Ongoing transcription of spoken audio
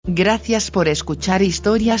Gracias por escuchar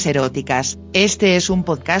Historias Eróticas. Este es un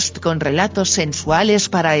podcast con relatos sensuales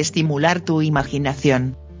para estimular tu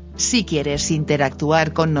imaginación. Si quieres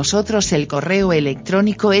interactuar con nosotros, el correo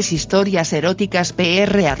electrónico es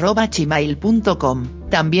historiaseroticaspr@gmail.com.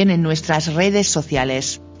 También en nuestras redes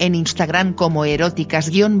sociales, en Instagram como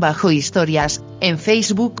eróticas_historias, en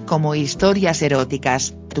Facebook como Historias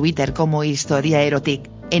Eróticas, Twitter como Historia Erotic,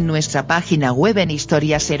 en nuestra página web en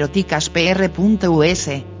historiaseroticaspr.us.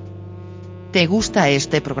 ¿Te gusta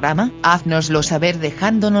este programa? Haznoslo saber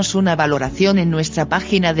dejándonos una valoración en nuestra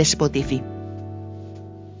página de Spotify.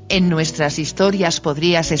 En nuestras historias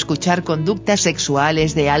podrías escuchar conductas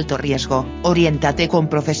sexuales de alto riesgo. Oriéntate con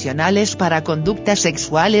profesionales para conductas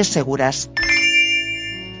sexuales seguras.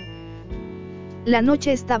 La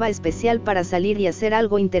noche estaba especial para salir y hacer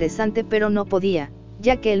algo interesante, pero no podía,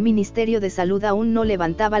 ya que el Ministerio de Salud aún no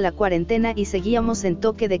levantaba la cuarentena y seguíamos en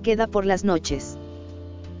toque de queda por las noches.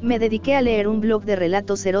 Me dediqué a leer un blog de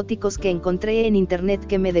relatos eróticos que encontré en internet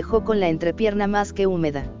que me dejó con la entrepierna más que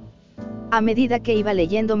húmeda. A medida que iba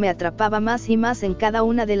leyendo me atrapaba más y más en cada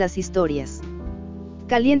una de las historias.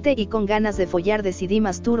 Caliente y con ganas de follar decidí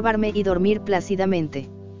masturbarme y dormir plácidamente.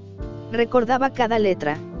 Recordaba cada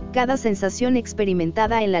letra, cada sensación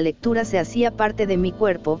experimentada en la lectura se hacía parte de mi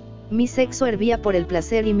cuerpo, mi sexo hervía por el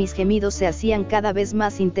placer y mis gemidos se hacían cada vez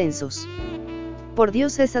más intensos. Por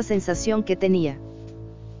Dios, esa sensación que tenía.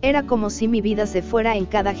 Era como si mi vida se fuera en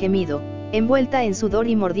cada gemido. Envuelta en sudor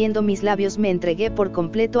y mordiendo mis labios me entregué por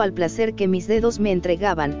completo al placer que mis dedos me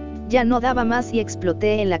entregaban, ya no daba más y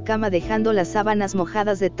exploté en la cama dejando las sábanas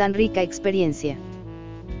mojadas de tan rica experiencia.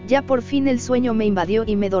 Ya por fin el sueño me invadió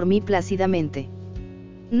y me dormí plácidamente.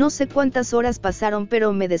 No sé cuántas horas pasaron,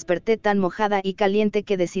 pero me desperté tan mojada y caliente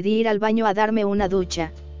que decidí ir al baño a darme una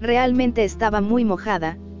ducha. Realmente estaba muy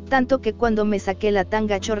mojada, tanto que cuando me saqué la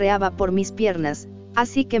tanga chorreaba por mis piernas.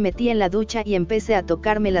 Así que metí en la ducha y empecé a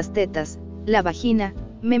tocarme las tetas, la vagina,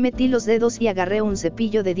 me metí los dedos y agarré un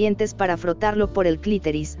cepillo de dientes para frotarlo por el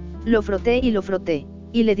clítoris, lo froté,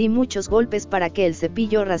 y le di muchos golpes para que el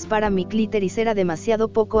cepillo raspara mi clítoris. Era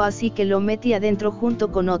demasiado poco, así que lo metí adentro junto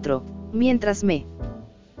con otro. Mientras me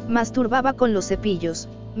masturbaba con los cepillos,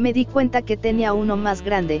 me di cuenta que tenía uno más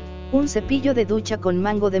grande, un cepillo de ducha con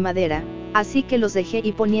mango de madera, así que los dejé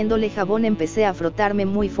y poniéndole jabón empecé a frotarme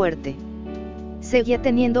muy fuerte. Seguía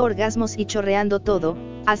teniendo orgasmos y chorreando todo,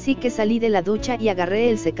 así que salí de la ducha y agarré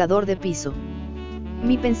el secador de piso.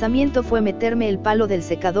 Mi pensamiento fue meterme el palo del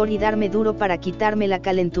secador y darme duro para quitarme la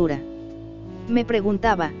calentura. Me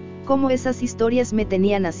preguntaba, ¿cómo esas historias me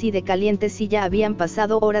tenían así de caliente si ya habían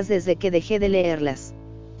pasado horas desde que dejé de leerlas?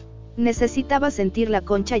 Necesitaba sentir la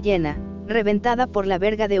concha llena, reventada por la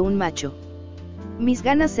verga de un macho. Mis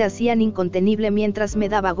ganas se hacían incontenible mientras me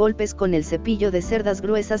daba golpes con el cepillo de cerdas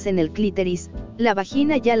gruesas en el clítoris. La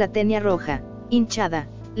vagina ya la tenía roja, hinchada,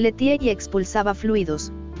 letía y expulsaba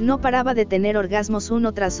fluidos, no paraba de tener orgasmos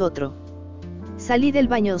uno tras otro. Salí del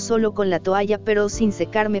baño solo con la toalla pero sin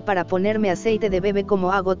secarme para ponerme aceite de bebé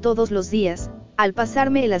como hago todos los días. Al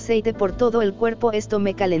pasarme el aceite por todo el cuerpo esto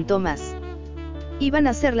me calentó más. Iban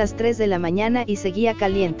a ser las 3 de la mañana y seguía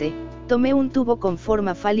caliente. Tomé un tubo con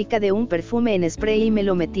forma fálica de un perfume en spray y me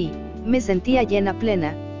lo metí. Me sentía llena,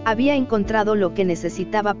 plena, había encontrado lo que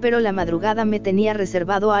necesitaba, pero la madrugada me tenía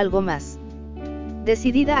reservado algo más.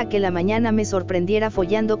 Decidida a que la mañana me sorprendiera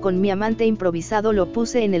follando con mi amante improvisado, lo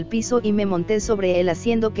puse en el piso y me monté sobre él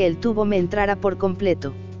haciendo que el tubo me entrara por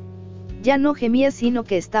completo. Ya no gemía sino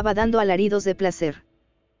que estaba dando alaridos de placer.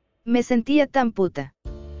 Me sentía tan puta.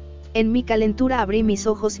 En mi calentura abrí mis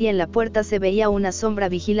ojos y en la puerta se veía una sombra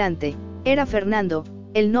vigilante. Era Fernando,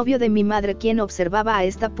 el novio de mi madre, quien observaba a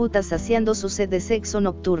esta puta saciando su sed de sexo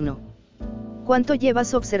nocturno. ¿Cuánto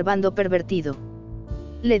llevas observando, pervertido?,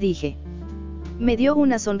 le dije. Me dio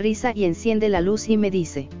una sonrisa y enciende la luz y me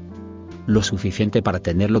dice: lo suficiente para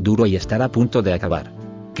tenerlo duro y estar a punto de acabar.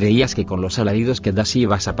 ¿Creías que con los alaridos que das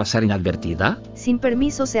ibas a pasar inadvertida? Sin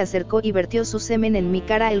permiso se acercó y vertió su semen en mi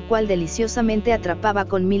cara, el cual deliciosamente atrapaba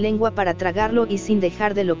con mi lengua para tragarlo, y sin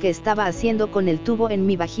dejar de lo que estaba haciendo con el tubo en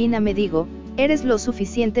mi vagina me digo: eres lo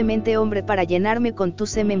suficientemente hombre para llenarme con tu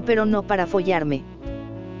semen pero no para follarme.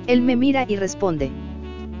 Él me mira y responde: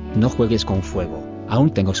 no juegues con fuego, aún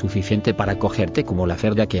tengo suficiente para cogerte como la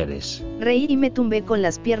cerda que eres. Reí y me tumbé con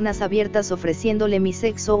las piernas abiertas ofreciéndole mi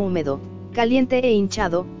sexo húmedo, caliente e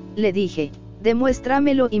hinchado. Le dije: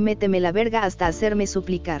 demuéstramelo y méteme la verga hasta hacerme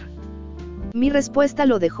suplicar. Mi respuesta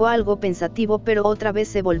lo dejó algo pensativo, pero otra vez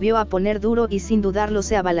se volvió a poner duro y sin dudarlo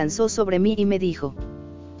se abalanzó sobre mí y me dijo: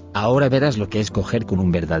 ahora verás lo que es coger con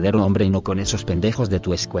un verdadero hombre y no con esos pendejos de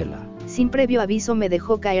tu escuela. Sin previo aviso me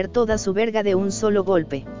dejó caer toda su verga de un solo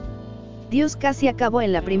golpe. Dios, casi acabó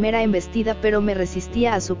en la primera embestida, pero me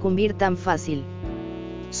resistía a sucumbir tan fácil.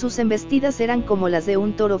 Sus embestidas eran como las de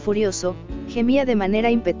un toro furioso, gemía de manera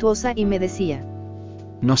impetuosa y me decía: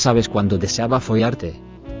 No sabes cuándo deseaba follarte.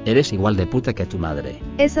 Eres igual de puta que tu madre.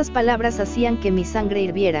 Esas palabras hacían que mi sangre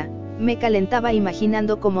hirviera, me calentaba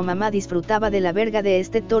imaginando cómo mamá disfrutaba de la verga de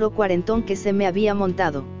este toro cuarentón que se me había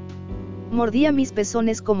montado. Mordía mis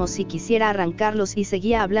pezones como si quisiera arrancarlos y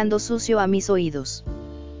seguía hablando sucio a mis oídos.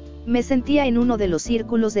 Me sentía en uno de los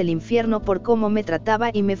círculos del infierno por cómo me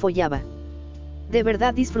trataba y me follaba. De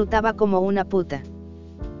verdad disfrutaba como una puta.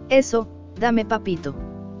 Eso, dame papito.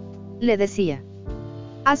 Le decía.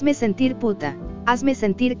 Hazme sentir puta, hazme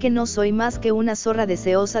sentir que no soy más que una zorra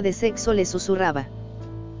deseosa de sexo, le susurraba.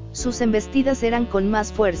 Sus embestidas eran con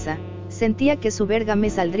más fuerza, sentía que su verga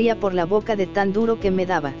me saldría por la boca de tan duro que me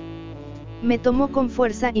daba. Me tomó con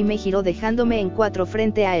fuerza y me giró dejándome en cuatro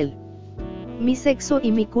frente a él. Mi sexo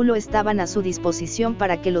y mi culo estaban a su disposición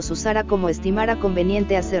para que los usara como estimara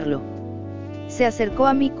conveniente hacerlo. Se acercó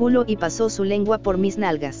a mi culo y pasó su lengua por mis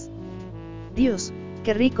nalgas. Dios,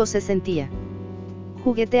 qué rico se sentía.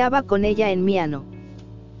 Jugueteaba con ella en mi ano.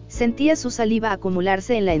 Sentía su saliva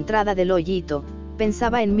acumularse en la entrada del hoyito,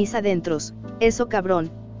 pensaba en mis adentros: eso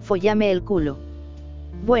cabrón, follame el culo.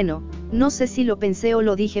 Bueno, no sé si lo pensé o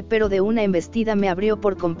lo dije, pero de una embestida me abrió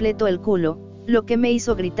por completo el culo, lo que me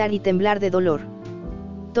hizo gritar y temblar de dolor.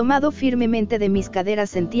 Tomado firmemente de mis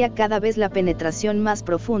caderas sentía cada vez la penetración más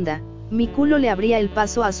profunda, mi culo le abría el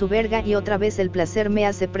paso a su verga y otra vez el placer me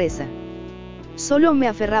hace presa. Solo me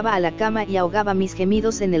aferraba a la cama y ahogaba mis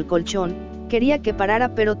gemidos en el colchón, quería que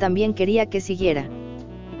parara pero también quería que siguiera.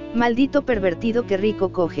 Maldito pervertido, qué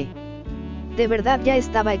rico coge. De verdad ya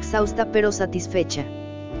estaba exhausta pero satisfecha.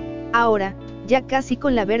 Ahora, ya casi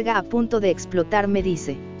con la verga a punto de explotar, me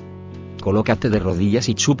dice: Colócate de rodillas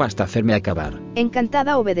y chupa hasta hacerme acabar.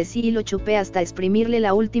 Encantada obedecí y lo chupé hasta exprimirle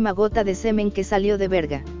la última gota de semen que salió de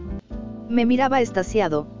verga. Me miraba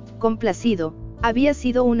extasiado, complacido, había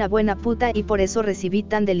sido una buena puta y por eso recibí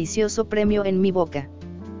tan delicioso premio en mi boca.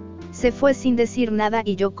 Se fue sin decir nada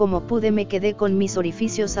y yo como pude me quedé con mis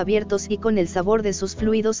orificios abiertos y con el sabor de sus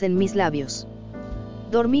fluidos en mis labios.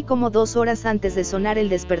 Dormí como 2 horas antes de sonar el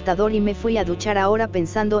despertador y me fui a duchar ahora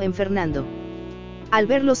pensando en Fernando. Al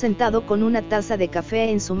verlo sentado con una taza de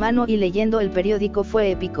café en su mano y leyendo el periódico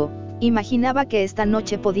fue épico. Imaginaba que esta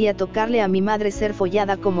noche podía tocarle a mi madre ser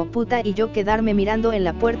follada como puta y yo quedarme mirando en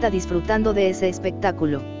la puerta disfrutando de ese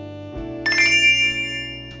espectáculo.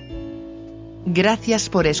 Gracias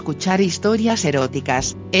por escuchar Historias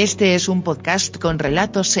Eróticas. Este es un podcast con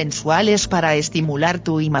relatos sensuales para estimular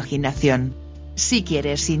tu imaginación. Si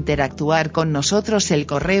quieres interactuar con nosotros, el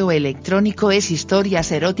correo electrónico es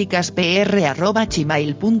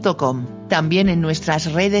historiaseroticaspr@gmail.com, también en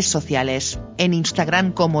nuestras redes sociales, en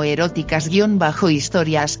Instagram como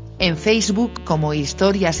eróticas_historias, en Facebook como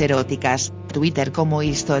Historias Eróticas, Twitter como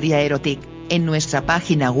Historia Erotic, en nuestra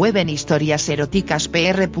página web en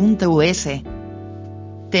historiaseroticaspr.us.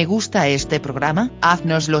 ¿Te gusta este programa?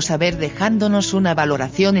 Haznoslo saber dejándonos una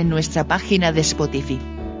valoración en nuestra página de Spotify.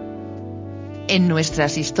 En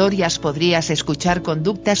nuestras historias podrías escuchar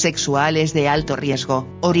conductas sexuales de alto riesgo.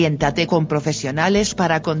 Oriéntate con profesionales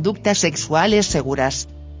para conductas sexuales seguras.